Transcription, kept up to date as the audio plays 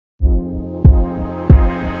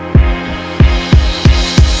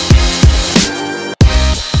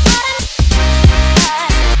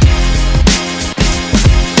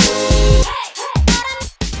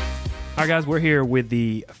All right, guys, we're here with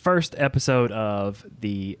the first episode of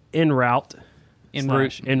the En Route. En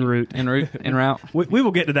route. We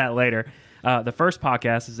will get to that later. The first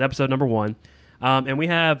podcast is episode number 1. And we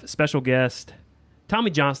have special guest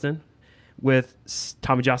Tommy Johnston with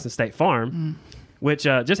Tommy Johnston State Farm, which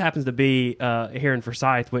just happens to be here in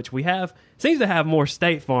Forsyth, which we have, seems to have more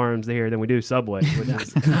state farms here than we do Subways. Which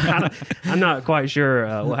is, I'm not quite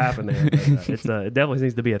sure what happened there. But, it definitely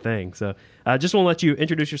seems to be a thing. So I just want to let you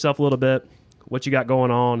introduce yourself a little bit, what you got going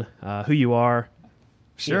on, who you are.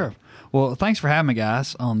 Sure. Yeah. Well, thanks for having me,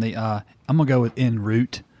 guys. On the, I'm gonna go with en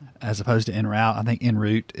route as opposed to en route. I think en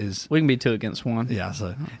route is. We can be 2 against 1. Yeah.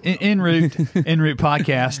 So en route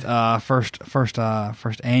podcast. First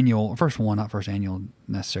one, not first annual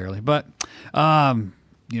necessarily, but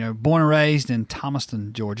born and raised in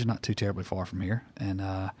Thomaston, Georgia, not too terribly far from here, and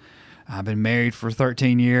I've been married for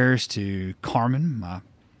 13 years to Carmen, my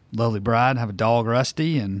lovely bride. I have a dog,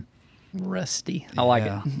 Rusty, and. Rusty. I like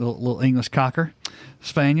it. Little English Cocker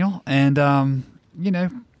Spaniel. And,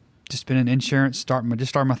 just been in insurance, just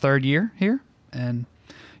starting my 3rd year here. And,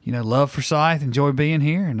 love Forsyth, enjoy being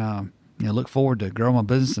here. And, look forward to growing my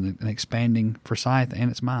business and expanding Forsyth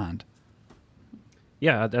and its mind.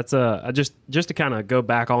 Yeah, that's just to kind of go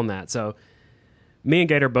back on that. So me and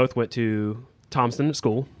Gator both went to Thompson at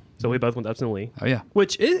school. So we both went to Upson Lee. Oh, yeah.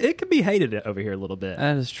 Which it could be hated over here a little bit.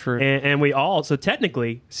 That is true. And we all, so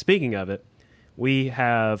technically, speaking of it, we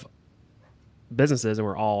have businesses and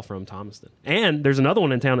we're all from Thomaston. And there's another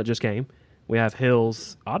one in town that just came. We have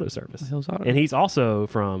Hills Auto Service. Hills Auto. And he's also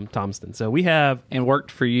from Thomaston. So we have. And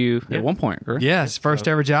worked for you at one point, correct? Yeah, his first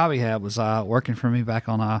ever job he had was working for me back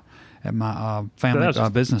on at my family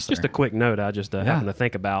business there. Just a quick note I just happened to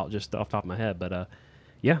think about just off the top of my head. But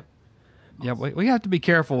yeah. Yeah, we have to be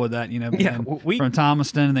careful with that, Yeah, from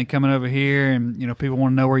Thomaston and then coming over here and, people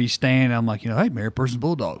want to know where you stand. I'm like, hey, Mary Person's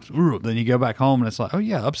Bulldogs. Ooh. Then you go back home and it's like, oh,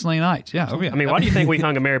 yeah, Upson Knights. Yeah, oh, yeah. I mean, why do you think we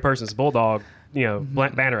hung a Mary Person's Bulldog,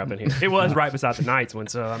 banner up in here? It was right beside the Knights one,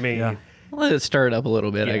 so, I mean. Yeah. Let it stir it up a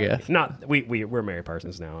little bit, I guess. We're Mary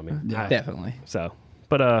Persons now, I mean. Yeah. Definitely. So,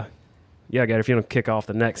 but, yeah, Gator, if you want to kick off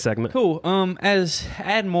the next segment. Cool. As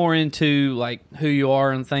add more into like who you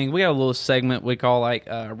are and things, we got a little segment we call like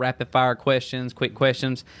rapid fire questions, quick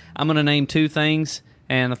questions. I'm going to name 2 things,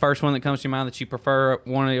 and the first one that comes to your mind that you prefer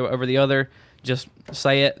one over the other, just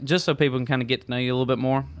say it, just so people can kind of get to know you a little bit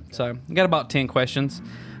more. So, we got about 10 questions.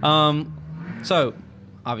 So,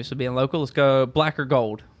 obviously being local, let's go black or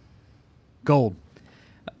gold. Gold.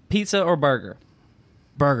 Pizza or burger.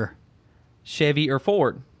 Burger. Chevy or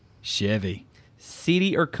Ford. Chevy.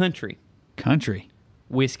 City or country. Country.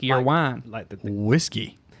 Whiskey or wine.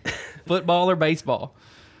 Whiskey. Football or baseball.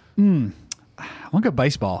 I want to go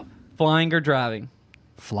baseball. Flying or driving.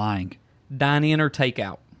 Flying. Dine-in or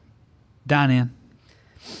takeout. Dine in.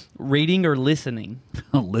 Reading or listening.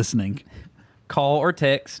 Listening. Call or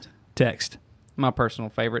text. Text. My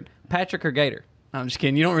personal favorite. Patrick or Gator. I'm just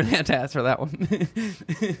kidding. You don't really have to ask for that one.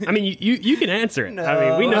 I mean, you can answer it. No. I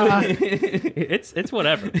mean, we know it's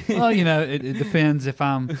whatever. Well, it depends if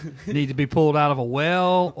need to be pulled out of a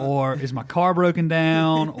well, or is my car broken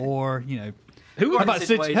down, or how about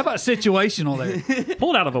situational there?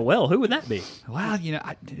 Pulled out of a well? Who would that be? Well,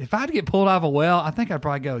 if I had to get pulled out of a well, I think I'd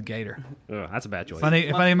probably go with Gator. Oh, that's a bad choice.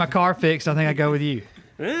 If I need my car fixed, I think I'd go with you.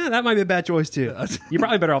 That might be a bad choice too. You're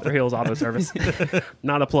probably better off the Hills Auto Service.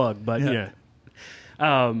 Not a plug, but yeah.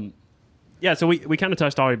 So we kind of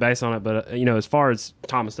touched already base on it, but as far as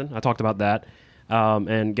Thomaston, I talked about that,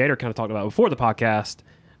 and Gator kind of talked about before the podcast.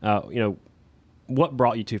 What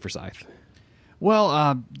brought you to Forsyth?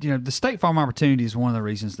 Well, the State Farm opportunity is one of the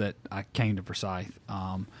reasons that I came to Forsyth,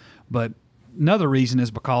 but another reason is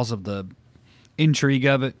because of the intrigue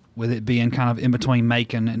of it, with it being kind of in between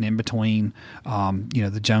Macon and in between,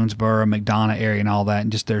 the Jonesboro, McDonough area and all that,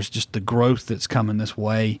 and there's the growth that's coming this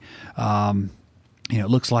way. It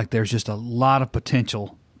looks like there's just a lot of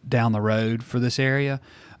potential down the road for this area.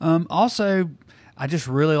 Also, I just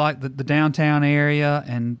really like the downtown area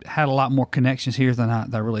and had a lot more connections here than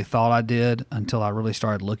I really thought I did until I really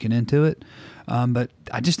started looking into it. But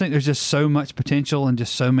I just think there's just so much potential and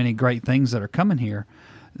just so many great things that are coming here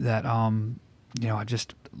that, I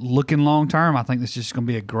just looking long term, I think this is just going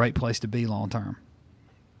to be a great place to be long term.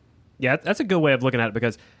 Yeah, that's a good way of looking at it,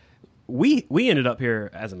 because we ended up here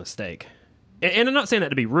as a mistake. And I'm not saying that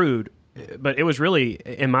to be rude, but it was really,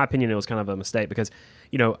 in my opinion, it was kind of a mistake because,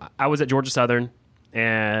 I was at Georgia Southern,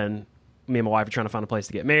 and me and my wife are trying to find a place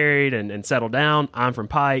to get married and settle down. I'm from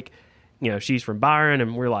Pike. She's from Byron,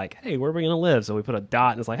 and we're like, hey, where are we going to live? So we put a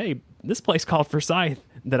dot, and it's like, hey, this place called Forsyth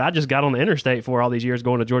that I just got on the interstate for all these years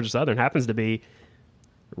going to Georgia Southern happens to be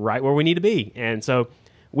right where we need to be. And so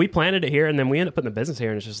we planted it here, and then we ended up putting the business here,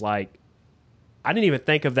 and it's just like, I didn't even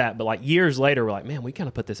think of that, but like years later, we're like, man, we kind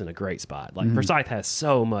of put this in a great spot. Like Forsyth has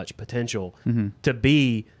so much potential to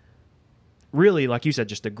be really, like you said,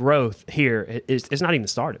 just the growth here. It's not even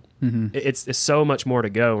started. It's so much more to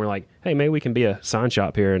go. And we're like, hey, maybe we can be a sign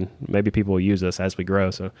shop here, and maybe people will use us as we grow.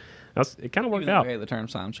 So it kind of worked out. I hate the term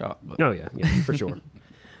sign shop. But. Oh yeah, for sure.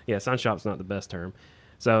 Yeah, sign shop's not the best term.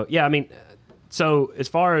 So yeah, I mean, so as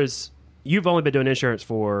far as you've only been doing insurance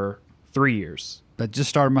for 3 years. But just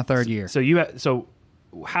started my third year. So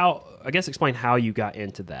how, I guess, explain how you got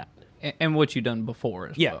into that. And what you've done before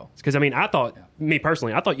as well. Because, I mean, me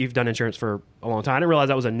personally, I thought you've done insurance for a long time. I didn't realize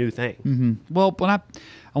that was a new thing. Well, when I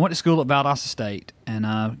went to school at Valdosta State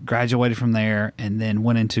and graduated from there, and then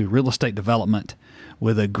went into real estate development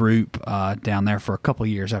with a group down there for a couple of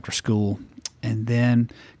years after school. And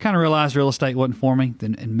then kind of realized real estate wasn't for me,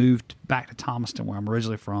 and moved back to Thomaston, where I'm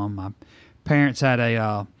originally from. My parents had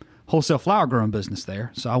a wholesale flower growing business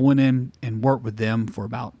there, so I went in and worked with them for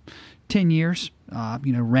about 10 years.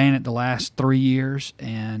 Ran it the last 3 years,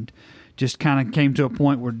 and just kind of came to a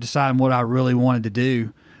point where deciding what I really wanted to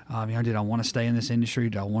do. Did I want to stay in this industry?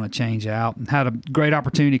 Did I want to change out? And had a great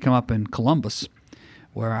opportunity come up in Columbus,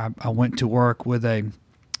 where I went to work with a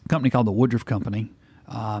company called the Woodruff Company,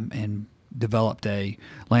 and developed a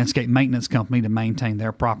landscape maintenance company to maintain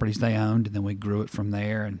their properties they owned, and then we grew it from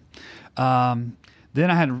there. And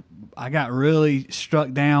then I got really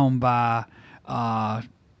struck down by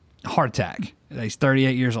heart attack. He's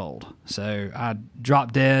 38 years old, so I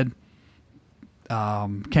dropped dead.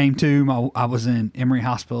 Came to, I was in Emory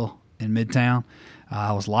Hospital in Midtown.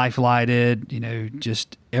 I was life lighted.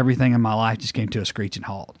 Just everything in my life just came to a screeching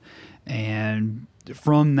halt. And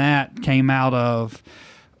from that came out of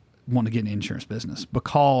wanting to get in the insurance business,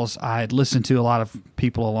 because I had listened to a lot of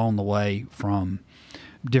people along the way from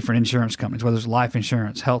different insurance companies, whether it's life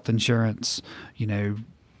insurance, health insurance,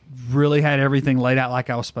 really had everything laid out like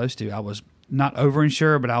I was supposed to. I was not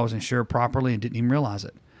overinsured, but I was insured properly and didn't even realize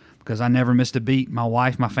it, because I never missed a beat. My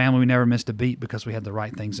wife, my family, we never missed a beat because we had the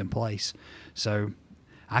right things in place. So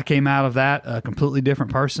I came out of that a completely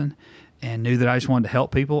different person, and knew that I just wanted to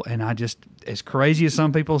help people. And I just, as crazy as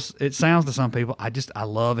it sounds to some people, I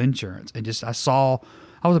love insurance. And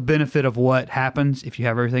I was a benefit of what happens if you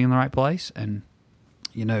have everything in the right place. And,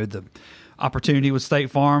 the opportunity with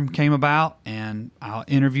State Farm came about, and I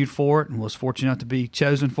interviewed for it and was fortunate enough to be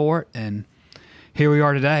chosen for it. And here we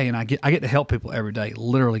are today. And I get to help people every day,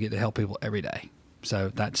 literally get to help people every day.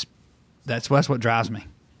 So that's what drives me.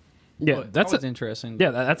 Yeah, well, that's interesting.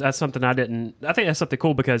 Yeah, that's something I think that's something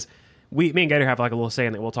cool, because me and Gator have like a little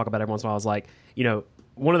saying that we'll talk about every once in a while. Is like,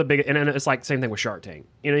 one of the big, and it's like same thing with Shark Tank.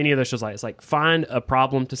 Any of those shows, it's like find a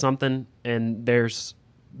problem to something, and there's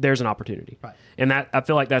an opportunity. Right. And that, I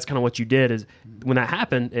feel like that's kind of what you did. Is when that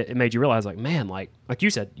happened, it made you realize, like, man, like you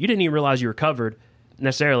said, you didn't even realize you were covered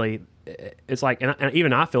necessarily. It's like, and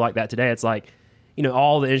even I feel like that today. It's like,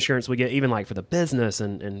 all the insurance we get, even like for the business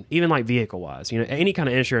and even like vehicle wise, any kind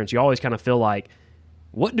of insurance, you always kind of feel like,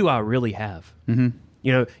 what do I really have? Mm-hmm.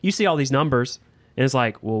 You see all these numbers, and it's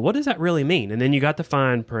like, well, what does that really mean? And then you got the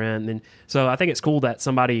fine print. And so I think it's cool that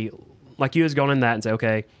somebody like you has gone in that and say,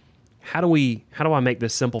 okay, how do I make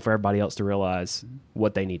this simple for everybody else to realize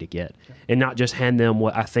what they need to get, and not just hand them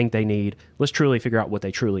what I think they need. Let's truly figure out what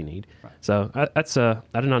they truly need. Right. So I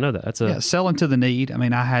did not know that. That's selling to the need. I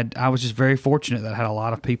mean, I was just very fortunate that I had a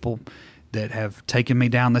lot of people that have taken me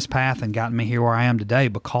down this path and gotten me here where I am today,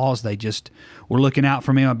 because they just were looking out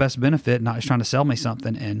for me, my best benefit, not just trying to sell me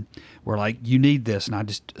something. And were like, you need this. And I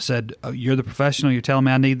just said, oh, you're the professional. You're telling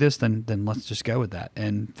me I need this. Then let's just go with that.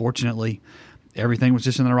 And fortunately, everything was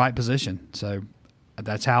just in the right position. So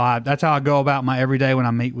that's how I go about my everyday when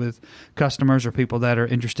I meet with customers or people that are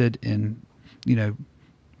interested in,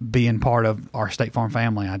 being part of our State Farm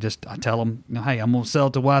family. I tell them, hey, I'm going to sell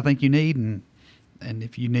it to what I think you need. And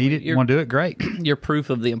if you need it, you want to do it, great. You're proof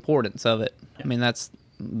of the importance of it. Yeah. I mean, that's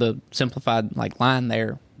the simplified line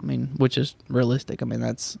there. I mean, which is realistic. I mean,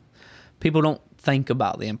 that's, people don't think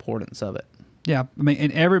about the importance of it. Yeah, I mean,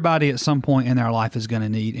 and everybody at some point in their life is going to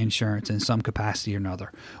need insurance in some capacity or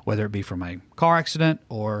another, whether it be from a car accident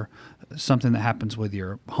or something that happens with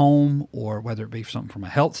your home, or whether it be something from a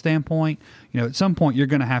health standpoint. At some point you're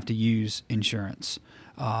going to have to use insurance,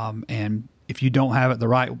 and if you don't have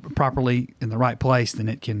it properly in the right place, then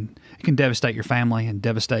it can devastate your family and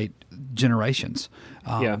devastate generations.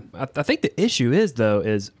 I think the issue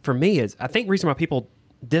is for me I think the reason why people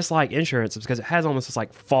dislike insurance is because it has almost this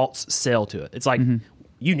like false sell to it. It's like,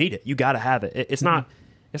 you need it, you got to have it. It's not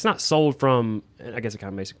sold from, I guess it kind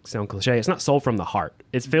of makes it sound cliche, it's not sold from the heart.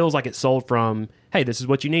 It feels like it's sold from, hey, this is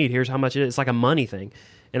what you need, here's how much it is. It's like a money thing.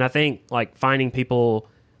 And I think like finding people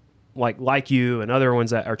like you and other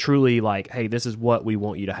ones that are truly like, hey, this is what we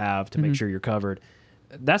want you to have to make sure you're covered.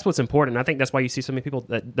 That's what's important. And I think that's why you see so many people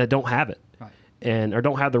that don't have it. Right. And or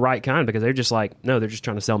don't have the right kind because they're just like, no, they're just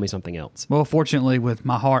trying to sell me something else. Well, fortunately, with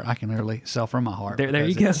my heart, I can literally sell from my heart. There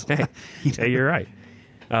you go. Hey, you're right.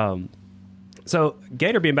 So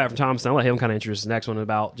Gator being back from Thompson, I'll let him kind of introduce the next one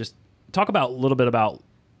about just talk about a little bit about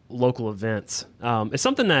local events. It's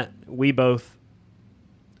something that we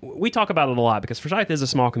talk about it a lot because Forsyth is a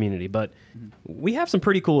small community, but we have some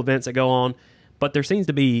pretty cool events that go on, but there seems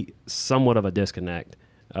to be somewhat of a disconnect.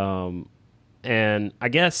 And I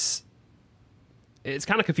guess it's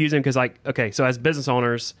kind of confusing because like, okay, so as business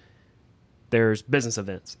owners, there's business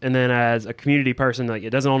events. And then as a community person, like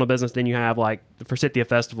it doesn't own a business, then you have like the Forsythia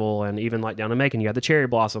Festival and even like down in Macon, you have the Cherry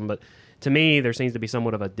Blossom. But to me, there seems to be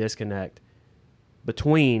somewhat of a disconnect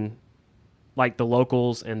between like the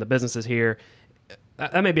locals and the businesses here.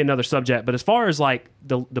 That may be another subject, but as far as like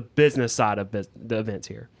the business side of the events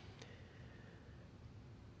here,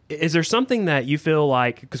 is there something that you feel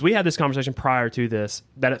like, because we had this conversation prior to this,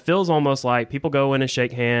 that it feels almost like people go in and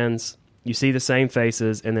shake hands, you see the same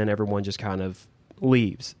faces, and then everyone just kind of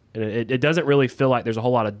leaves. And it doesn't really feel like there's a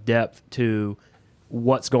whole lot of depth to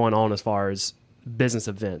what's going on as far as business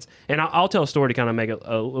events. And I'll tell a story to kind of make it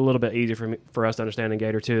a little bit easier for us to understand in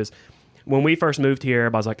Gator too, is when we first moved here,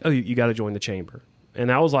 everybody's like, oh, you got to join the chamber. And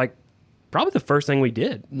that was like probably the first thing we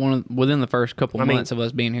did. Within the first couple months of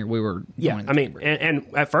us being here, we were joining the chamber. And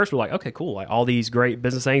at first we're like, okay, cool, like all these great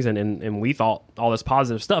business things, and we thought all this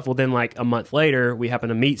positive stuff. Well, then like a month later, we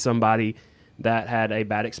happened to meet somebody that had a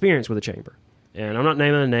bad experience with the chamber. And I'm not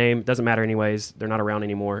naming a name. It doesn't matter anyways. They're not around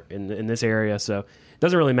anymore in this area, so it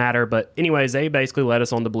doesn't really matter. But anyways, they basically led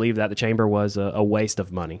us on to believe that the chamber was a waste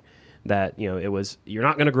of money, that it was, you're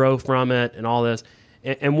not going to grow from it and all this.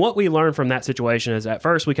 And what we learned from that situation is at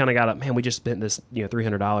first we kind of got up, man, we just spent this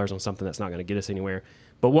 $300 on something that's not going to get us anywhere.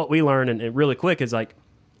 But what we learned, and really quick, is like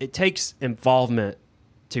it takes involvement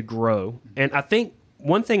to grow. And I think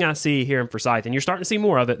one thing I see here in Forsyth, and you're starting to see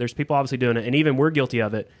more of it, there's people obviously doing it, and even we're guilty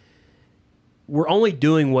of it, we're only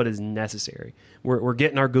doing what is necessary. We're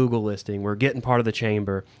getting our Google listing. We're getting part of the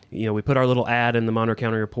chamber. We put our little ad in the Monroe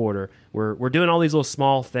County Reporter. We're doing all these little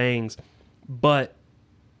small things. But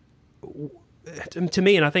to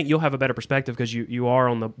me, and I think you'll have a better perspective because you are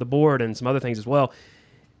on the board and some other things as well,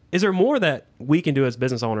 is there more that we can do as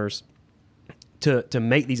business owners to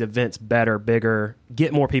make these events better, bigger,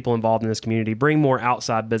 get more people involved in this community, bring more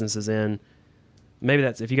outside businesses in? Maybe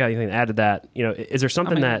that's, if you got anything to add to that, is there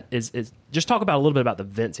something that is just talk about a little bit about the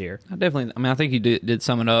events here? I think you did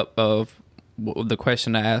sum it up of the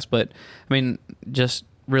question I asked, but I mean, just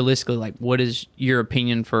realistically, like, what is your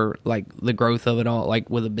opinion for like the growth of it all, like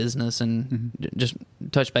with a business, and just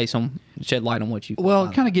touch base on, shed light on what you.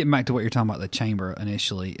 Well, kind of getting back to what you're talking about, the chamber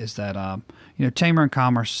initially, is that chamber and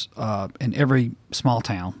commerce in every small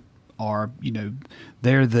town are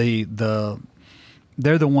they're the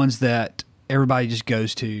ones that everybody just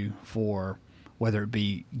goes to for, whether it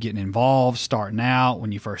be getting involved, starting out,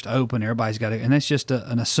 when you first open, everybody's got to, and that's just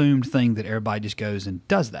an assumed thing that everybody just goes and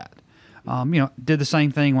does that. Did the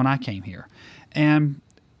same thing when I came here. And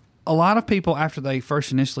a lot of people, after they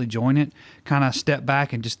first initially join it, kind of step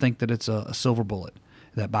back and just think that it's a silver bullet.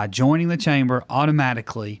 That by joining the chamber,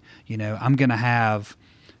 automatically, I'm going to have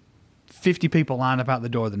 50 people lined up out the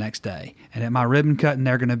door the next day. And at my ribbon cutting,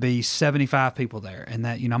 there are going to be 75 people there. And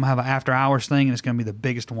that, I'm going to have an after hours thing, and it's going to be the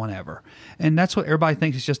biggest one ever. And that's what everybody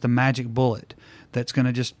thinks is just a magic bullet that's going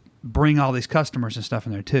to just bring all these customers and stuff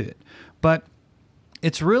in there to it. But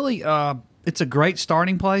it's really, it's a great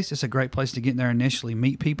starting place. It's a great place to get in there initially,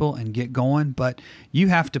 meet people, and get going. But you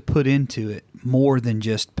have to put into it more than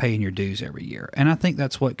just paying your dues every year. And I think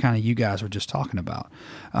that's what kind of you guys were just talking about.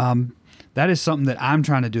 That is something that I'm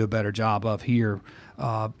trying to do a better job of here,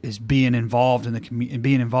 is being involved in the community and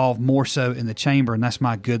being involved more so in the chamber. And that's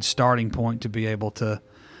my good starting point to be able to,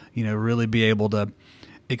 really be able to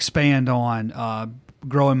expand on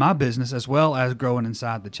growing my business as well as growing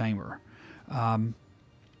inside the chamber. From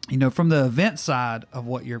the event side of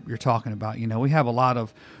what you're talking about, we have a lot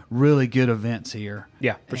of really good events here.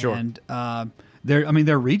 Yeah, for sure. And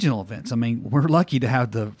they're regional events. I mean, we're lucky to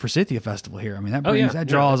have the Forsythia Festival here. I mean, that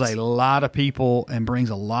draws a lot of people and brings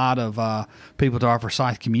a lot of people to our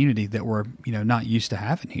Forsyth community that we're not used to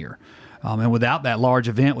having here. And without that large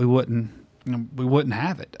event, we wouldn't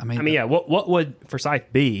have it. What would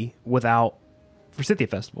Forsyth be without Forsythia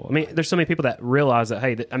Festival? I mean, there's so many people that realize that,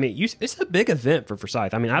 hey, it's a big event for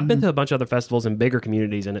Forsyth. I mean, I've been to a bunch of other festivals in bigger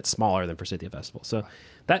communities, and it's smaller than Forsythia Festival. So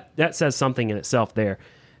that says something in itself there.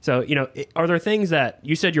 So, are there things that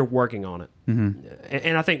you said you're working on it?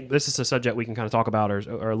 And I think this is a subject we can kind of talk about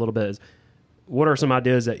or a little bit is what are some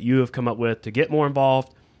ideas that you have come up with to get more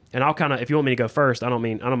involved? And I'll kind of, if you want me to go first, I don't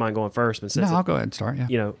mind going first. But I'll go ahead and start.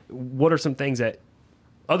 Yeah. What are some things that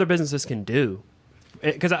other businesses can do?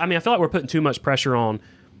 Because I feel like we're putting too much pressure on,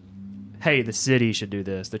 hey, the city should do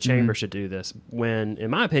this, the chamber should do this. When, in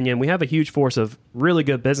my opinion, we have a huge force of really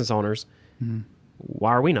good business owners.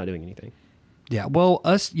 Why are we not doing anything? Yeah, well,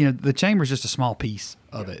 the chamber is just a small piece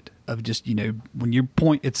of it. Of just, when you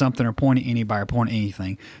point at something or point at anybody or point at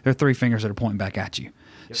anything, there are three fingers that are pointing back at you.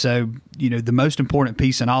 Yep. So, the most important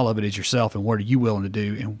piece in all of it is yourself and what are you willing to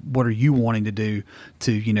do and what are you wanting to do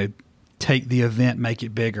to, take the event, make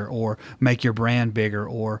it bigger or make your brand bigger,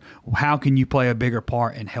 or how can you play a bigger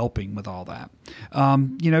part in helping with all that?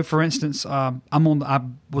 For instance, I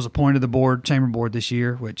was appointed to the chamber board this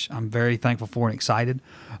year, which I'm very thankful for and excited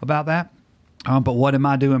about that. But what am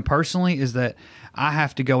I doing personally is that I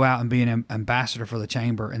have to go out and be an ambassador for the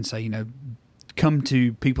chamber and say, come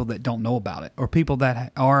to people that don't know about it or people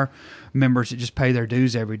that are members that just pay their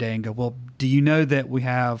dues every day and go, well, do you know that we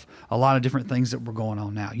have a lot of different things that we're going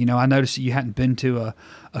on now? I noticed that you hadn't been to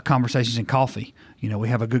a Conversations in Coffee. We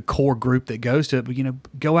have a good core group that goes to it, but,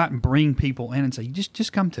 go out and bring people in and say,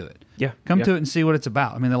 just come to it. Yeah. Come to it and see what it's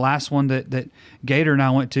about. The last one that Gator and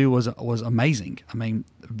I went to was amazing.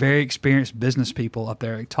 Very experienced business people up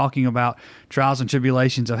there talking about trials and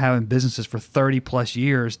tribulations of having businesses for 30 plus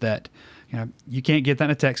years that, you can't get that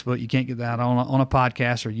in a textbook. You can't get that on a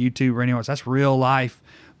podcast or YouTube or anywhere else. That's real life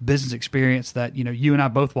business experience that, you and I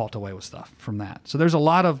both walked away with stuff from that. So there's a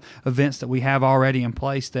lot of events that we have already in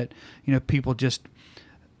place that, people just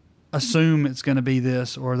assume it's going to be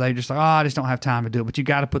this, or they just like, I just don't have time to do it. But you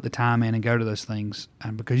got to put the time in and go to those things,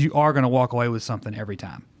 because you are going to walk away with something every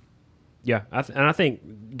time. Yeah, and I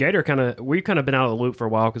think Gator we've kind of been out of the loop for a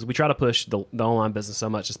while because we try to push the online business so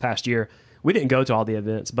much this past year. We didn't go to all the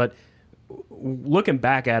events, but looking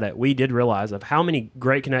back at it, we did realize of how many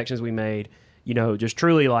great connections we made, just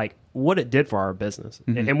truly like what it did for our business.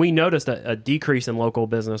 And we noticed a decrease in local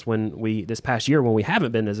business this past year when we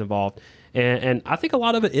haven't been as involved. And I think a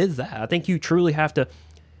lot of it is that. I think you truly have to,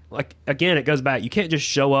 like, again, it goes back. You can't just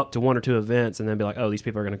show up to one or two events and then be like, oh, these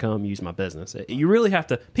people are going to come use my business. You really have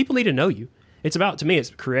to, people need to know you. It's about, to me,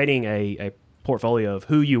 it's creating a portfolio of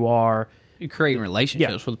who you are. You're creating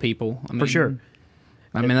relationships with people. For sure.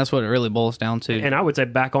 That's what it really boils down to. And I would say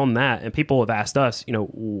back on that, and people have asked us,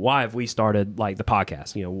 why have we started like the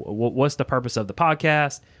podcast? What's the purpose of the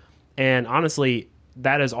podcast? And honestly,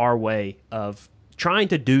 that is our way of trying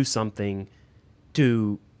to do something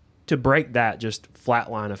to break that just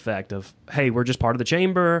flatline effect of, hey, we're just part of the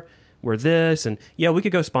chamber, we're this, and yeah, we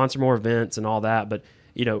could go sponsor more events and all that, but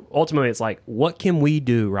ultimately it's like, what can we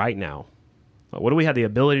do right now? What do we have the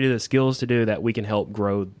ability to do, the skills to do that we can help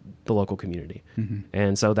grow the local community?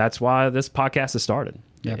 And so that's why this podcast has started.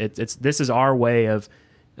 Yep. This is our way of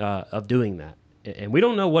doing that. And we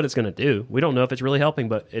don't know what it's going to do. We don't know if it's really helping,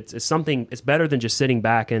 but it's something. It's better than just sitting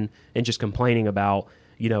back and just complaining about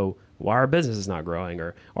why our business is not growing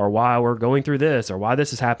or why we're going through this or why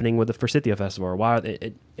this is happening with the Forsythia Festival or why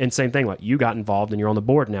and same thing, like you got involved and you're on the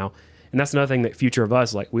board now. And that's another thing that future of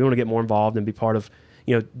us, like we want to get more involved and be part of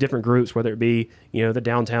different groups, whether it be, the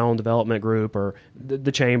downtown development group or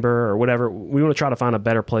the chamber or whatever. We want to try to find a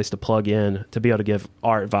better place to plug in to be able to give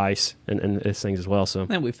our advice and these things as well. So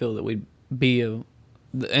and we feel that we'd be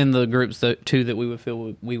in the groups that we would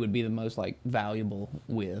feel we would be the most like valuable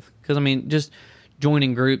with. Because just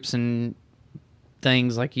joining groups and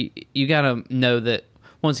things like you got to know that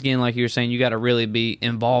once again, like you were saying, you got to really be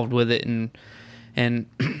involved with it and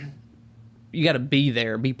you got to be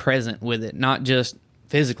there, be present with it, not just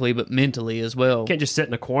physically, but mentally as well. You can't just sit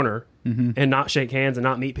in a corner and not shake hands and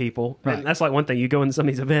not meet people. Right. And that's like one thing. You go into some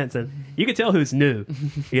of these events and you can tell who's new.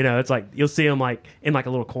 It's like you'll see them like in like a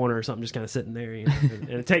little corner or something, just kind of sitting there. And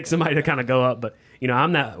it takes somebody to kind of go up. But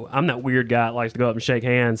I'm that weird guy that likes to go up and shake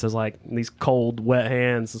hands. It's like these cold, wet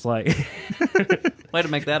hands. It's like way to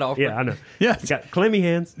make that awkward. Yeah, I know. Yeah, it's got clammy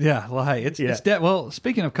hands. Yeah. Well, hey, well,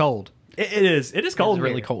 speaking of cold. It is cold. It's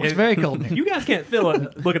really cold. It's very cold. You guys can't feel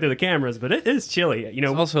it looking through the cameras, but it is chilly. It's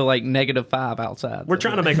also like -5 outside. We're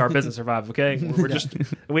trying to make our business survive, okay?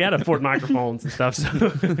 We had to afford microphones and stuff. So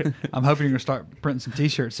I'm hoping you're going to start printing some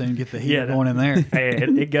T-shirts soon and get the heat going in there. Hey,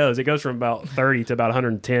 it goes from about 30 to about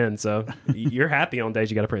 110. So you're happy on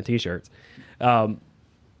days you got to print T-shirts. So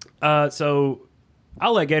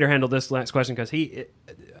I'll let Gator handle this next question because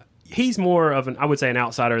he's more of I would say an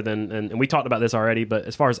outsider than, and we talked about this already, but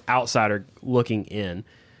as far as outsider looking in,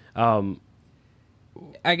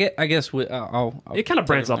 I guess I'll it kind of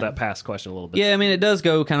branches off that past question a little bit. Yeah, I mean, it does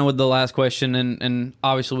go kind of with the last question, and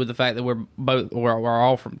obviously with the fact that we're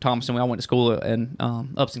all from Thompson. We all went to school in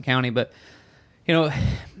Upson County, but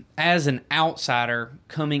as an outsider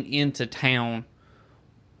coming into town,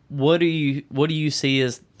 what do you see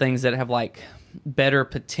as things that have like better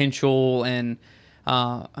potential? And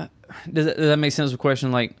does that make sense of the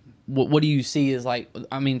question? Like, what do you see as like,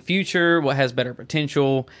 I mean, future? What has better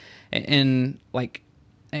potential? And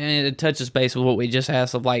it touches base with what we just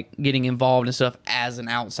asked of like getting involved and stuff as an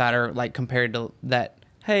outsider, like compared to that.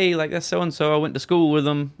 Hey, like that's so and so. I went to school with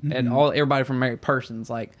them, and everybody from married persons,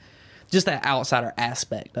 like just that outsider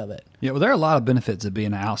aspect of it. Yeah, well, there are a lot of benefits of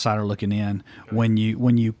being an outsider looking in when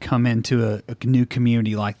you come into a new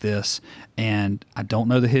community like this. And I don't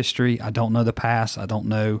know the history, I don't know the past, I don't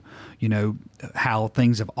know how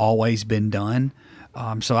things have always been done.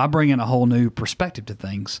 So I bring in a whole new perspective to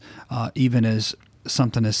things, even as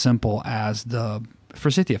something as simple as the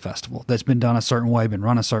Forsythia Festival that's been done a certain way, been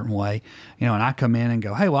run a certain way, and I come in and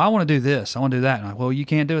go, hey, well, I want to do this, I want to do that. And I'm like, well, you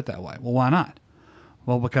can't do it that way. Well, why not?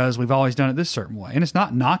 Well, because we've always done it this certain way. And it's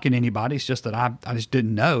not knocking anybody. It's just that I just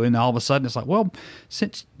didn't know. And all of a sudden it's like, well,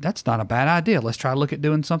 since that's not a bad idea, let's try to look at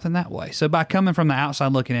doing something that way. So by coming from the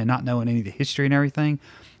outside looking in, not knowing any of the history and everything,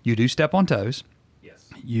 you do step on toes.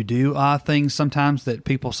 You do things sometimes that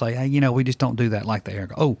people say, hey, we just don't do that like they are.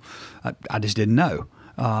 Oh, I just didn't know.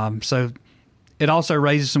 So it also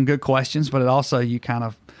raises some good questions, but it also, you kind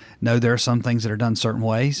of know there are some things that are done certain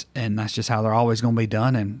ways, and that's just how they're always going to be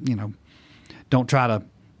done. And, don't try to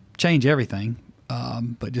change everything,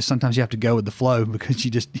 but just sometimes you have to go with the flow because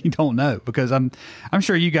you don't know. Because I'm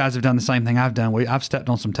sure you guys have done the same thing I've done. I've stepped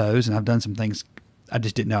on some toes, and I've done some things I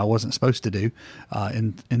just didn't know I wasn't supposed to do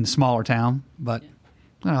in the smaller town, but...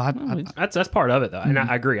 That's part of it, though, and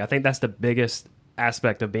I agree. I think that's the biggest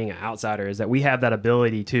aspect of being an outsider is that we have that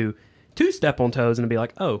ability to step on toes and be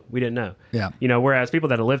like, oh, we didn't know. Yeah. Whereas people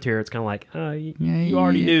that have lived here, it's kind of like, you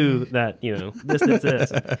already knew that,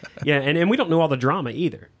 this. Yeah, and we don't know all the drama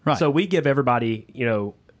either. Right. So we give everybody,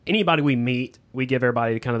 anybody we meet, we give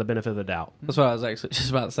everybody kind of the benefit of the doubt. That's what I was actually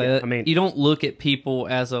just about to say. I mean, you don't look at people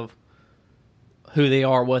as of who they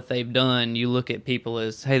are, what they've done. You look at people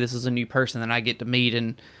as, hey, this is a new person that I get to meet,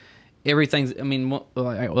 and everything's, I mean,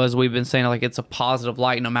 as we've been saying, like, it's a positive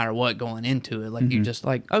light no matter what going into it. Like, you just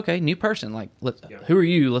like, okay, new person, like, who are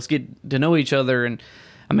you? Let's get to know each other. And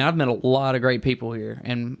I mean, I've met a lot of great people here,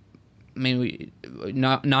 and I mean, we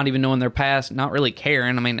not even knowing their past, not really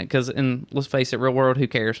caring. I mean, because let's face it, real world, who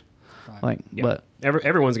cares? Right. Like, but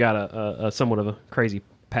everyone's got a somewhat of a crazy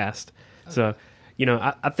past. So,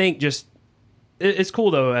 I think just it's cool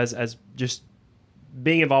though, as just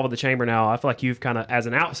being involved with the chamber now. I feel like you've kind of, as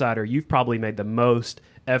an outsider, you've probably made the most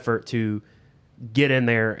effort to get in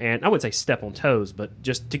there, and I wouldn't say step on toes, but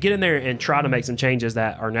just to get in there and try to make some changes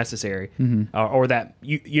that are necessary, or that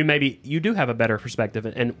you do have a better perspective.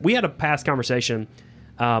 And we had a past conversation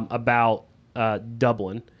about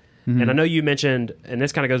Dublin, and I know you mentioned, and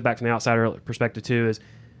this kind of goes back from the outsider perspective too, is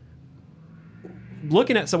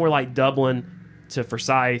looking at somewhere like Dublin to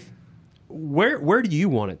Forsyth. Where do you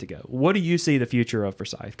want it to go? What do you see the future of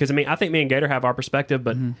Forsyth? Because I mean, I think me and Gator have our perspective,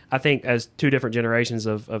 but I think as two different generations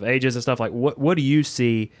of ages and stuff, like what do you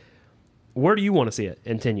see? Where do you want to see it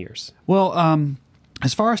in 10 years? Well,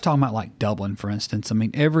 as far as talking about like Dublin, for instance, I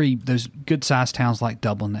mean, those good sized towns like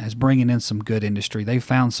Dublin is bringing in some good industry. They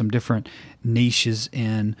found some different niches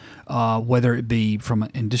in whether it be from an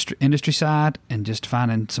industry side and just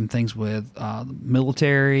finding some things with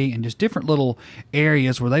military and just different little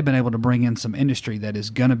areas where they've been able to bring in some industry that is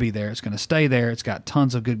going to be there. It's going to stay there. It's got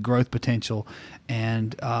tons of good growth potential,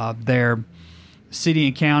 and their city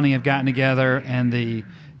and county have gotten together, and the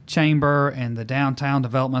chamber and the downtown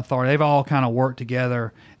development authority, they've all kind of worked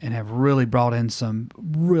together and have really brought in some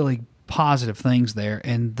really positive things there,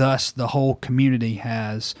 and thus the whole community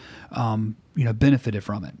has benefited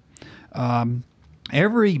from it.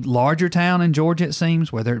 Every larger town in Georgia, it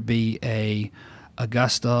seems, whether it be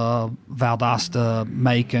Augusta, Valdosta,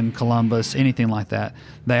 Macon, Columbus, anything like that,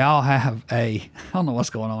 they all have I don't know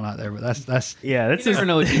what's going on out there, but that's yeah, that's you never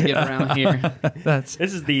know what you get around here. This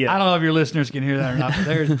is the I don't know if your listeners can hear that or not,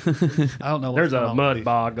 but I don't know. There's a mud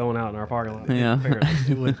bog going out in our parking lot. Yeah,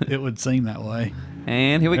 it would seem that way.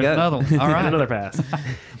 And here we go. Another one. All right, another pass.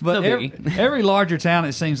 But every larger town,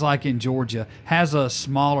 it seems like in Georgia, has a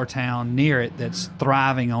smaller town near it that's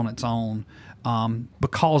thriving on its own.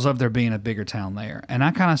 Because of there being a bigger town there. And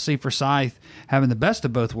I kind of see Forsyth having the best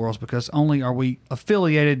of both worlds, because only are we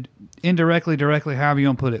affiliated indirectly, directly, however you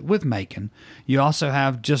want to put it, with Macon. You also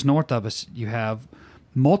have, just north of us, you have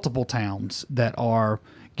multiple towns that are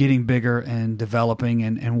getting bigger and developing,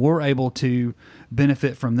 and we're able to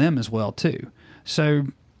benefit from them as well too. So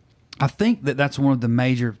I think that that's one of the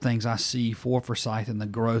major things I see for Forsyth and the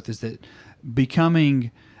growth is that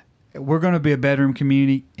we're going to be a bedroom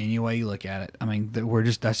community any way you look at it. I mean,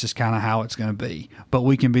 that's just kind of how it's going to be. But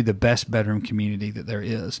we can be the best bedroom community that there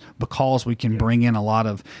is because we can bring in a lot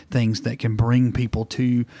of things that can bring people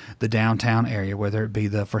to the downtown area, whether it be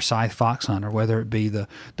the Forsyth Fox Hunt or whether it be the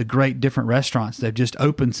great different restaurants that have just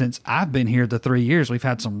opened since I've been here the 3 years. We've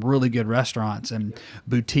had some really good restaurants and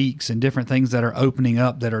boutiques and different things that are opening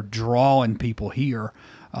up that are drawing people here,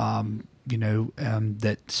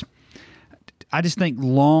 that's... I just think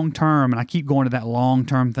long term, and I keep going to that long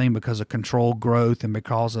term thing because of controlled growth and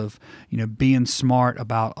because of being smart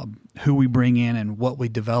about who we bring in and what we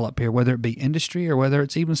develop here, whether it be industry or whether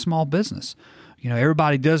it's even small business.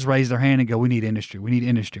 Everybody does raise their hand and go, "We need industry. We need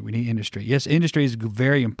industry. We need industry." Yes, industry is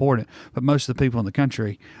very important, but most of the people in the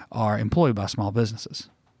country are employed by small businesses.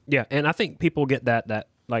 Yeah, and I think people get that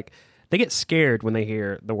like they get scared when they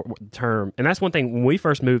hear the term, and that's one thing. When we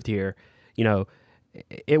first moved here,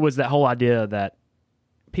 it was that whole idea that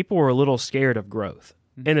people were a little scared of growth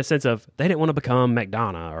in the sense of they didn't want to become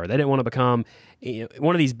McDonough or they didn't want to become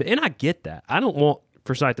one of these. And I get that. I don't want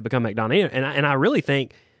Forsyth to become McDonough either. And I really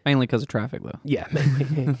think mainly because of traffic, though. Yeah,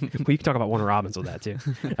 we can talk about Warner Robins with that too.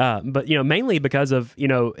 But mainly because of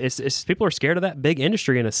it's people are scared of that big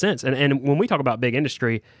industry in a sense. And when we talk about big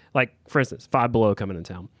industry, like for instance, Five Below coming in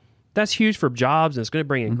town. That's huge for jobs, and it's going to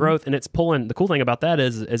bring in growth, and it's pulling. The cool thing about that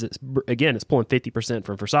is it's pulling 50%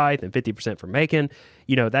 from Forsyth and 50% from Macon.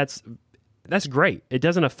 That's great. It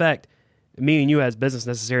doesn't affect me and you as business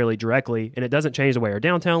necessarily directly, and it doesn't change the way our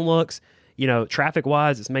downtown looks. Traffic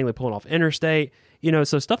wise, it's mainly pulling off interstate.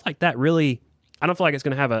 So stuff like that really, I don't feel like it's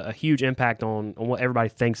going to have a huge impact on what everybody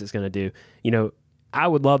thinks it's going to do. I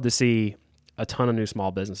would love to see a ton of new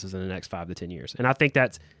small businesses in the next 5 to 10 years, and I think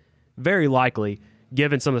that's very likely,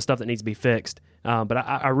 given some of the stuff that needs to be fixed. But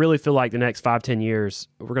I really feel like the next 5-10 years,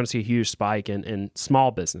 we're going to see a huge spike in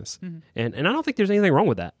small business. Mm-hmm. And I don't think there's anything wrong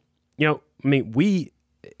with that.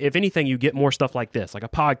 If anything, you get more stuff like this, like a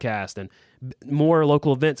podcast and more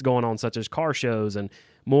local events going on, such as car shows and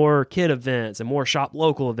more kid events and more shop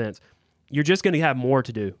local events. You're just going to have more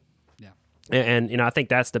to do. Yeah. And I think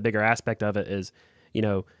that's the bigger aspect of it is,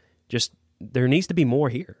 just there needs to be more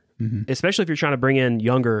here, especially if you're trying to bring in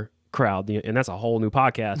younger crowd, and that's a whole new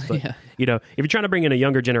podcast. But if you're trying to bring in a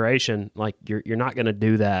younger generation, like you're not going to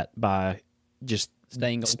do that by just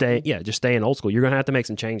staying old school. You're going to have to make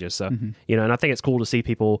some changes. So and I think it's cool to see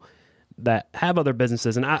people that have other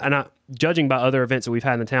businesses, and I judging by other events that we've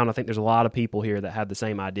had in the town, I think there's a lot of people here that have the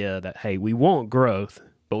same idea that, hey, we want growth,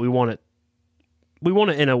 but we want it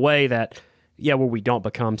in a way that where we don't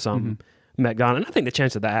become some McDonald's. And I think the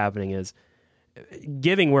chance of that happening is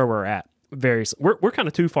giving where we're at. We're kind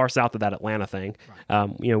of too far south of that Atlanta thing.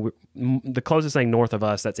 Right. The closest thing north of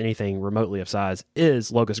us that's anything remotely of size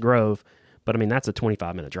is Locust Grove, but that's a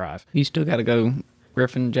 25-minute drive. You still got to go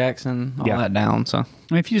Griffin, Jackson, all that down. So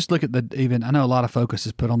if you just look at I know a lot of focus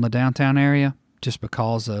is put on the downtown area just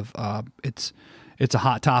because of it's a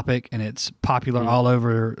hot topic and it's popular all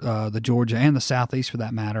over the Georgia and the Southeast for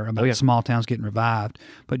that matter about small towns getting revived.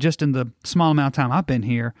 But just in the small amount of time I've been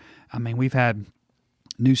here, we've had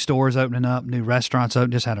new stores opening up, new restaurants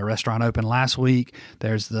open. Just had a restaurant open last week.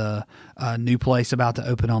 There's the new place about to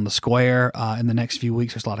open on the square in the next few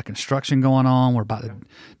weeks. There's a lot of construction going on. We're about to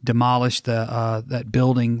demolish that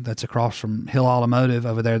building that's across from Hill Automotive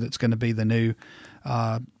over there. That's going to be the new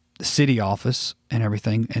city office and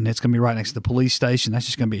everything, and it's going to be right next to the police station. That's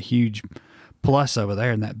just going to be a huge plus over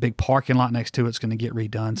there, and that big parking lot next to it's going to get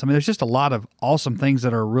redone. So there's just a lot of awesome things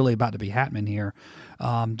that are really about to be happening here.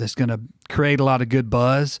 That's going to create a lot of good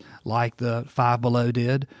buzz, like the Five Below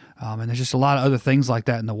did, and there's just a lot of other things like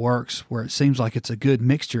that in the works, where it seems like it's a good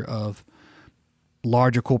mixture of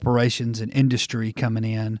larger corporations and industry coming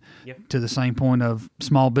in to the same point of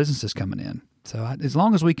small businesses coming in. So as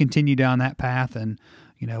long as we continue down that path, and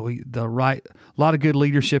a lot of good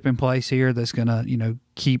leadership in place here, that's going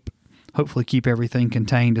to hopefully keep everything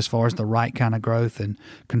contained as far as the right kind of growth and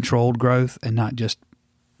controlled growth, and not just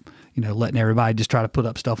letting everybody just try to put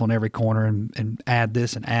up stuff on every corner and add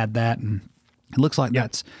this and add that. And it looks like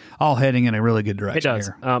that's all heading in a really good direction. It does.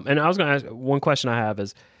 Here. And I was going to ask, one question I have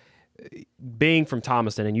is, being from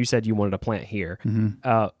Thomaston, and you said you wanted to plant here,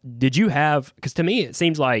 did you have, because to me it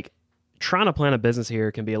seems like trying to plant a business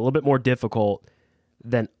here can be a little bit more difficult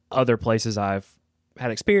than other places I've had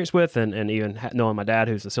experience with, and even knowing my dad,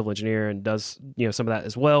 who's a civil engineer and does some of that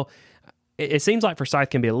as well. It seems like Forsyth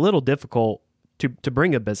can be a little difficult to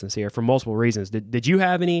bring a business here for multiple reasons. Did you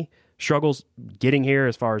have any struggles getting here,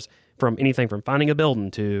 as far as from anything from finding a building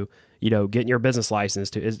to, getting your business license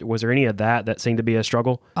to, was there any of that seemed to be a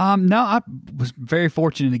struggle? No, I was very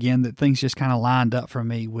fortunate again that things just kind of lined up for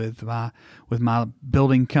me with my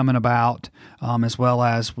building coming about, as well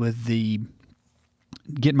as with the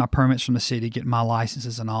getting my permits from the city, getting my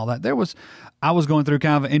licenses and all that. I was going through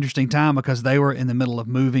kind of an interesting time because they were in the middle of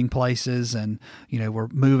moving places and, we're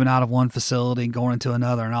moving out of one facility and going into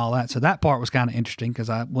another and all that. So that part was kind of interesting because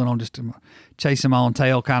I went on just chasing my own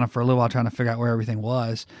tail kind of for a little while, trying to figure out where everything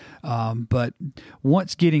was. But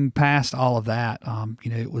once getting past all of that,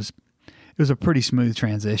 it was a pretty smooth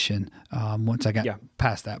transition once I got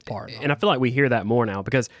past that part. And I feel like we hear that more now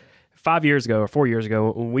because 5 years ago or 4 years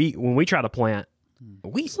ago, when we tried to plant,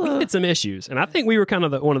 we had some issues, and I think we were kind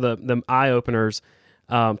of one of the eye openers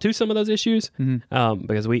to some of those issues,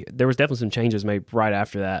 because there was definitely some changes made right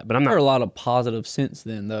after that. But there are a lot of positives since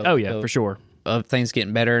then, though. Oh yeah, for sure. Of things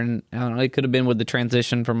getting better, and I don't know, it could have been with the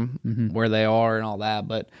transition from where they are and all that.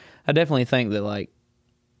 But I definitely think that like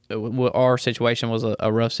our situation was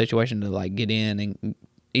a rough situation to like get in and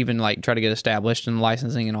even like try to get established and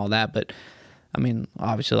licensing and all that. But I mean,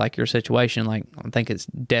 obviously, like your situation, like I think it's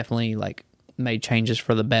definitely like made changes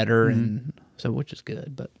for the better, and so which is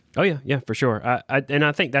good. But oh yeah, for sure. And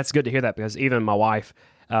I think that's good to hear that, because even my wife,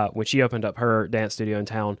 when she opened up her dance studio in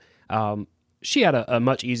town, she had a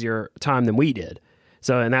much easier time than we did.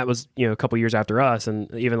 So, and that was a couple years after us,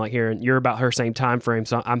 and even like here, you're about her same time frame.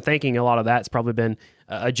 So I'm thinking a lot of that's probably been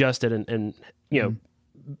adjusted and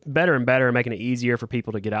better and better, making it easier for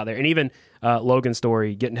people to get out there. And even Logan's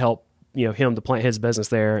story, getting help, him to plant his business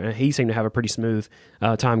there, and he seemed to have a pretty smooth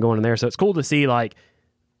time going in there. So it's cool to see like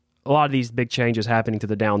a lot of these big changes happening to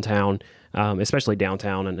the downtown, especially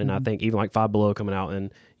downtown, and I think even like Five Below coming out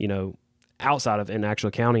and outside of in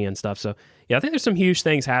actual county and stuff. So yeah, I think there's some huge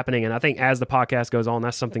things happening, and I think as the podcast goes on,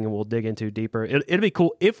 that's something we'll dig into deeper. It'll be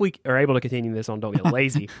cool if we are able to continue this on Don't Get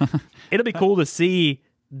Lazy. It'll be cool to see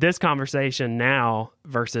this conversation now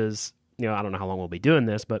versus I don't know how long we'll be doing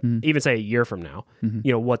this, but even say a year from now,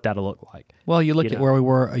 what that'll look like. Well, you look at where we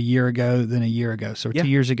were a year ago, then a year ago. So 2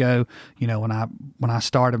 years ago, when I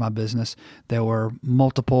started my business, there were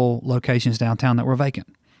multiple locations downtown that were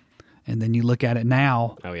vacant. And then you look at it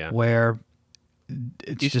now, where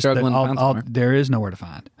it's just that there is nowhere to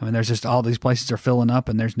find. I mean, there's just all these places are filling up,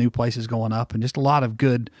 and there's new places going up, and just a lot of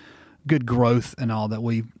good growth and all that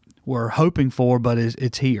we were hoping for, but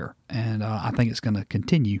it's here. And I think it's going to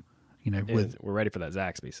continue. We're ready for that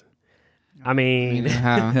Zaxby's. I mean,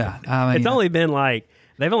 it's only been like,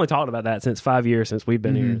 they've only talked about that since 5 years since we've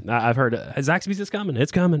been here. I've heard Zaxby's is coming.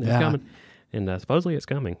 It's coming. It's coming. And supposply it's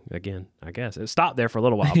coming again, I guess. It stopped there for a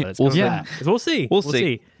little while, but it's coming back. We'll see. We'll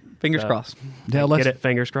see. Fingers crossed. Yeah, get it?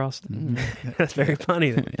 Fingers crossed? That's very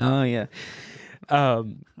funny. Oh, yeah.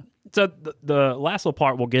 So the last little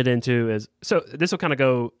part we'll get into is, so this will kind of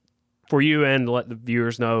go for you and let the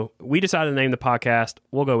viewers know, we decided to name the podcast,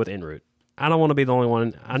 we'll go with En Route. I don't want to be the only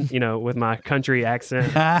one, with my country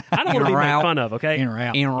accent. I don't want to be made fun of, okay? En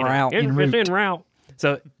route.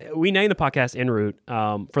 So we named the podcast En Route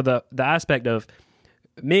for the aspect of,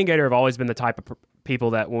 me and Gator have always been the type of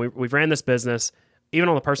people that when we've ran this business, even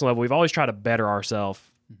on the personal level, we've always tried to better ourselves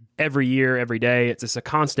every year, every day. It's just a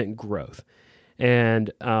constant growth.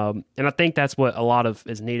 And I think that's what a lot of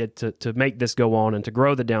is needed to make this go on and to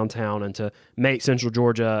grow the downtown and to make Central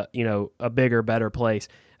Georgia, a bigger, better place.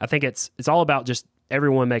 I think it's all about just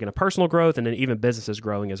everyone making a personal growth, and then even businesses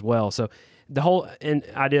growing as well. So the whole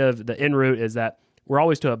idea of the En Route is that we're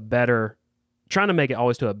always trying to make it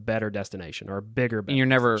always to a better destination or a bigger. And you're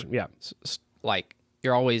never, like,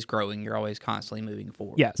 you're always growing. You're always constantly moving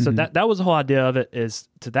forward. Yeah, so that was the whole idea of it, is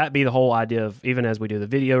to that be the whole idea of, even as we do the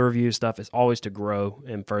video review stuff, is always to grow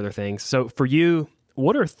and further things. So for you,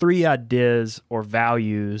 what are 3 ideas or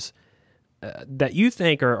values that you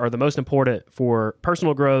think are the most important for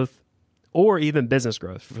personal growth or even business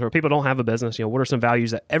growth? For people who don't have a business, what are some values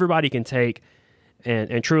that everybody can take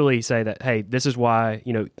and truly say that, hey, this is why,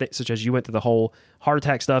 such as you went through the whole heart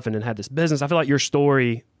attack stuff and then had this business. I feel like your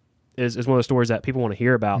story is one of the stories that people want to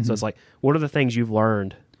hear about. So it's like, what are the things you've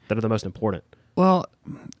learned that are the most important? Well,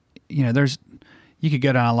 you could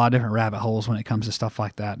go down a lot of different rabbit holes when it comes to stuff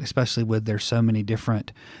like that, especially with there's so many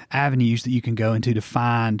different avenues that you can go into to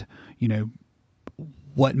find,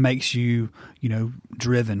 what makes you,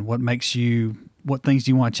 driven, what things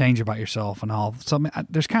do you want to change about yourself and all. So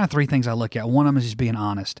there's kind of 3 things I look at. One of them is just being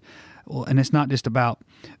honest. Well, and it's not just about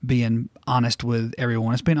being honest with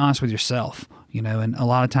everyone. It's being honest with yourself, and a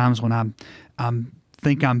lot of times when I'm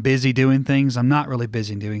think I'm busy doing things. I'm not really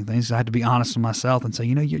busy doing things. I had to be honest with myself and say,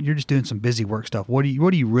 you're just doing some busy work stuff. What do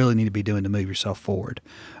you really need to be doing to move yourself forward?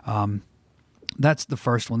 That's the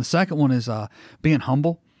first one. The second one is being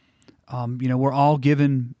humble. We're all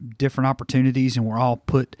given different opportunities, and we're all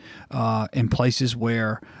put in places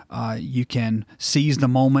where you can seize the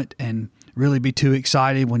moment and really be too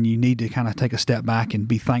excited when you need to kind of take a step back and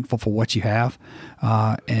be thankful for what you have.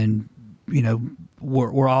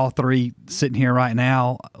 We're all three sitting here right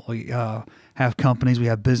now. We have companies, we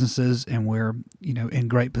have businesses, and we're in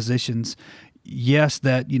great positions. Yes,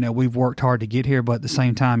 that we've worked hard to get here, but at the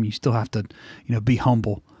same time, you still have to be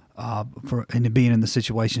humble and being in the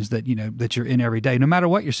situations that that you're in every day, no matter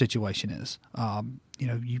what your situation is.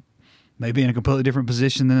 You may be in a completely different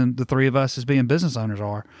position than the three of us as being business owners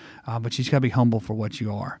are, but you just got to be humble for what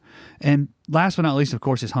you are. And last but not least, of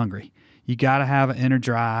course, is hungry. You got to have an inner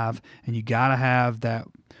drive, and you got to have that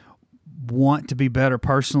want to be better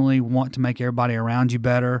personally, want to make everybody around you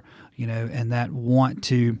better, and that want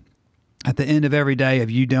to, at the end of every day,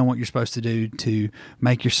 have you done what you're supposed to do to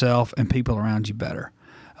make yourself and people around you better.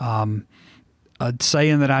 A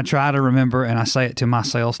saying that I try to remember, and I say it to my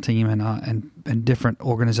sales team and different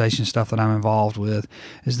organization stuff that I'm involved with,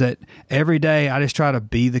 is that every day I just try to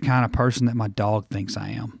be the kind of person that my dog thinks I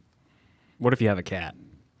am. What if you have a cat?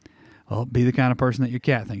 Well, be the kind of person that your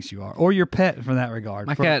cat thinks you are, or your pet for that regard.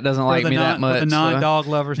 My cat doesn't like me that much. For the non-dog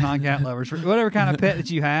lovers, non-cat lovers, whatever kind of pet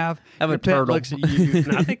that you have, have a pet turtle. looks at you.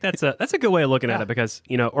 I think that's a good way of looking at it, because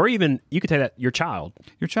or even you could take that your child.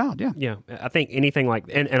 Your child, yeah. Yeah, I think anything like,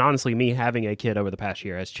 and honestly, me having a kid over the past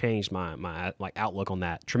year has changed my like outlook on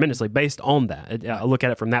that tremendously. Based on that, I look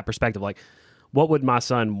at it from that perspective, like, what would my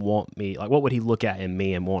son want me, like, what would he look at in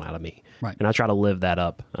me and want out of me? Right. And I try to live that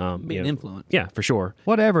up. Be an influence. Yeah, for sure.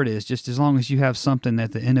 Whatever it is, just as long as you have something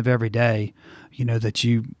at the end of every day, that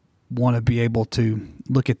you want to be able to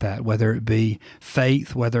look at that, whether it be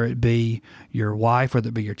faith, whether it be your wife, whether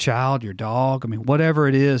it be your child, your dog. I mean, whatever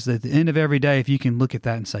it is, at the end of every day, if you can look at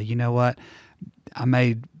that and say, you know what, I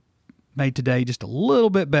made today just a little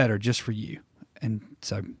bit better just for you. And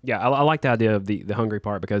so, yeah, I like the idea of the hungry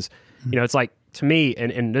part, because, it's like, to me,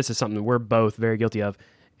 and this is something that we're both very guilty of.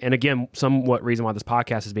 And again, somewhat reason why this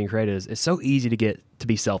podcast is being created is it's so easy to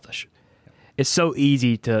be selfish. It's so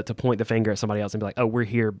easy to point the finger at somebody else and be like, oh, we're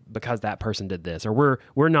here because that person did this, or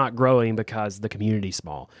we're not growing because the community's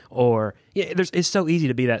small, or it's so easy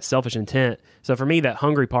to be that selfish intent. So for me, that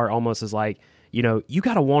hungry part almost is like, you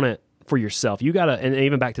got to want it for yourself. You got to, and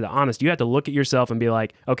even back to the honest, you have to look at yourself and be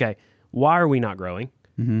like, okay, why are we not growing?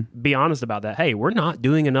 Mm-hmm. Be honest about that. Hey, we're not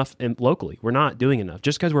doing enough locally. We're not doing enough.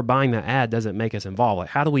 Just because we're buying that ad doesn't make us involved. Like,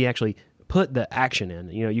 how do we actually put the action in?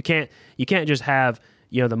 You can't just have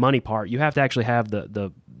the money part. You have to actually have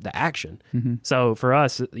the action. Mm-hmm. So for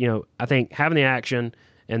us, I think having the action,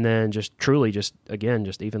 and then just truly just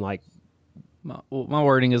even like my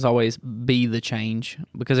wording is always be the change,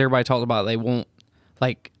 because everybody talks about they won't,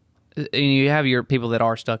 like, and you have your people that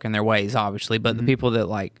are stuck in their ways, obviously, but the people that,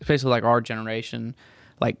 like, especially like our generation,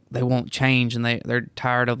 like, they won't change, and they're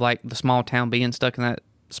tired of, like, the small town being stuck in that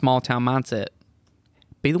small town mindset.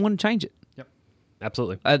 Be the one to change it. Yep,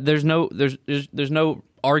 absolutely. There's no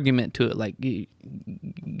argument to it. Like,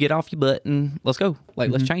 get off your butt and let's go.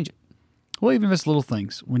 Like, let's change it. Well, even if it's little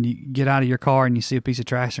things, when you get out of your car and you see a piece of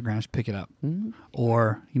trash on the ground, just pick it up. Mm-hmm.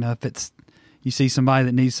 Or if it's you see somebody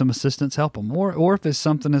that needs some assistance, help them. Or if it's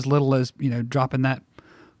something as little as dropping that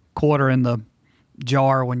quarter in the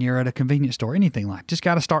jar when you're at a convenience store, anything like. Just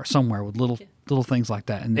got to start somewhere with little things like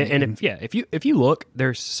that. And if you look,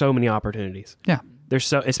 there's so many opportunities. Yeah, there's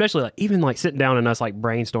so, especially like even like sitting down and us like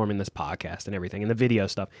brainstorming this podcast and everything and the video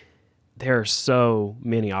stuff. There are so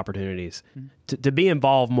many opportunities to be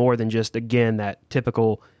involved more than just, again, that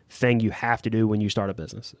typical thing you have to do when you start a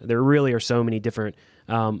business. There really are so many different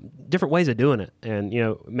ways of doing it. And,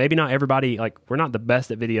 maybe not everybody, like, we're not the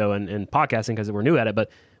best at video and podcasting because we're new at it,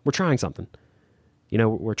 but we're trying something.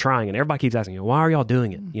 We're trying, and everybody keeps asking, why are y'all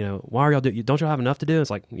doing it? Why are y'all doing it? Don't y'all have enough to do?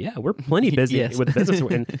 It's like, yeah, we're plenty busy Yes. with the business.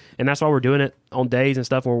 And that's why we're doing it on days and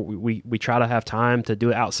stuff where we try to have time to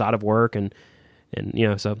do it outside of work. And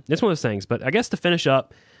so it's one of those things. But I guess to finish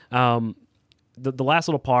up, the last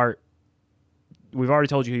little part, we've already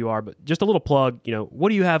told you who you are, but just a little plug, what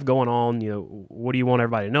do you have going on? What do you want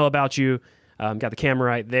everybody to know about you? Got the camera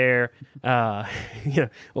right there.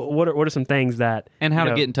 What are some things that... And how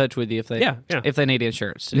to get in touch with you if they need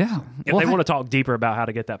insurance. Yeah. If they want to talk deeper about how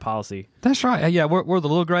to get that policy. That's right. Yeah, we're the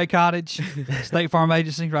Little Gray Cottage, State Farm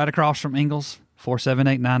Agency, right across from Ingalls,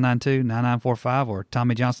 478-992-9945 or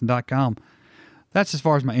TommyJohnston.com. That's as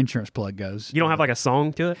far as my insurance plug goes. You don't have like a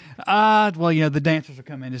song to it? Well, the dancers will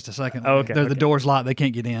come in just a second. Oh, okay. The door's locked; they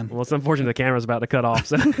can't get in. Well, it's unfortunate the camera's about to cut off.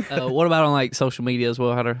 So. What about on like social media as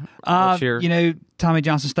well? How to share? Tommy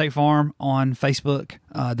Johnston State Farm on Facebook.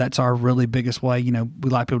 That's our really biggest way. We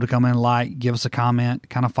like people to come in and like, give us a comment,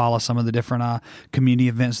 kind of follow some of the different community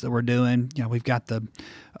events that we're doing. We've got the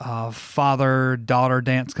father-daughter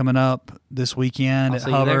dance coming up this weekend at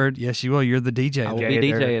Hubbard. Yes, you will. You're the DJ. I will be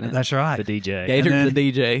DJing it. That's right. The DJ. Gator's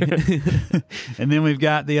the DJ. And then we've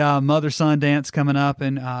got the mother-son dance coming up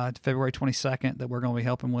in February 22nd that we're going to be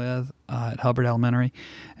helping with at Hubbard Elementary.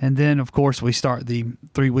 And then, of course, we start the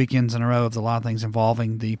 3 weekends in a row of a lot of things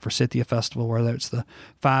involving the Forsyth Festival, whether it's the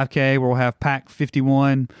 5K, where we'll have Pack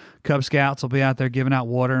 51 Cub Scouts will be out there giving out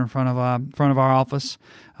water in front of our office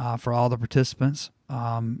for all the participants.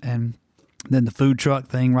 And then the food truck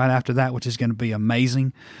thing right after that, which is going to be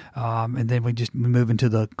amazing. And then we move into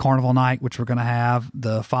the carnival night, which we're going to have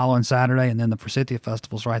the following Saturday, and then the Forsyth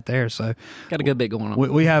Festival's right there. So got a good bit going on.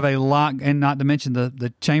 We have a lot, and not to mention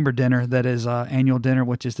the chamber dinner that is annual dinner,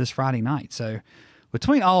 which is this Friday night. So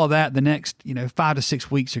between all of that, the next 5 to 6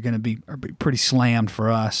 weeks are going to be pretty slammed for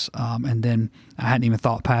us. And then I hadn't even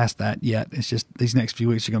thought past that yet. It's just these next few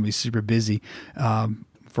weeks are going to be super busy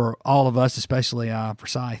for all of us, especially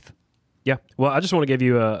Forsyth. Yeah. Well, I just want to give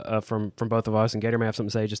you from both of us, and Gator may have something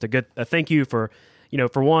to say. Just a thank you for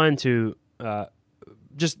for one to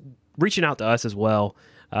just reaching out to us as well.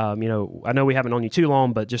 I know we haven't known you too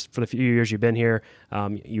long, but just for the few years you've been here,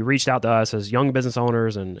 you reached out to us as young business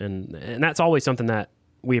owners, and that's always something that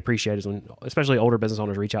we appreciate, is when especially older business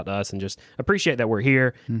owners reach out to us and just appreciate that we're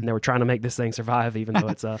here and that we're trying to make this thing survive, even though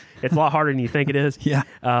it's a lot harder than you think it is. Yeah.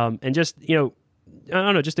 And just I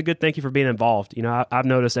don't know, just a good thank you for being involved. I've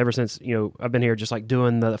noticed ever since I've been here, just like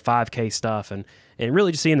doing the 5K stuff and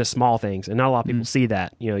really just seeing the small things. And not a lot of people see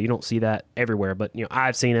that. You don't see that everywhere, but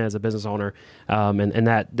I've seen it as a business owner, and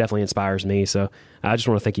that definitely inspires me. So I just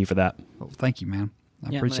want to thank you for that. Well, thank you, man.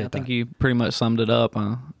 I appreciate that. I think you pretty much summed it up.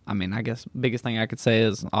 I guess biggest thing I could say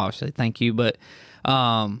is obviously thank you, but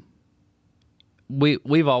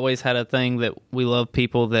we've always had a thing that we love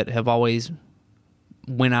people that have always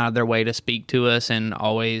went out of their way to speak to us, and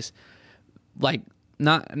always like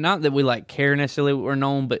not that we like care necessarily what we're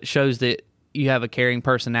known, but shows that you have a caring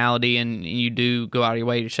personality and you do go out of your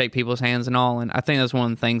way to shake people's hands and all. And I think that's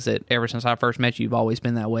one of the things that ever since I first met you, you've always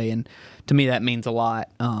been that way, and to me that means a lot.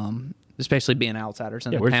 Especially being outsiders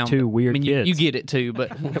in the we're town. Two weird kids. You get it too,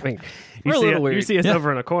 but we're a little weird. You see us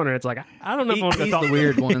over in a corner, it's like I don't know if I want to talk. The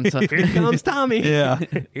weird one. So. Here comes Tommy. Yeah,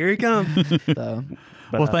 here he comes. So.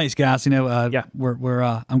 Well, thanks, guys. We're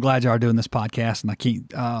I'm glad y'all are doing this podcast, and I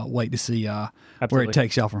can't wait to see where it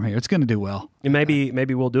takes y'all from here. It's going to do well. And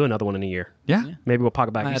maybe we'll do another one in a year. Yeah. Maybe we'll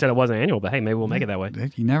pocket back. You said it wasn't annual, but hey, maybe we'll make it that way.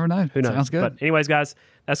 You never know. Who knows? Sounds good. But anyways, guys,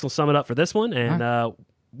 that's going to sum it up for this one. And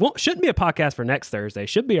shouldn't be a podcast for next Thursday.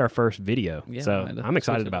 Should be our first video. Yeah, so I'm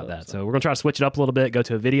excited about that. So we're going to try to switch it up a little bit, go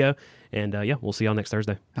to a video, and we'll see y'all next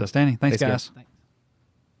Thursday. Outstanding. Thanks, guys. Thanks.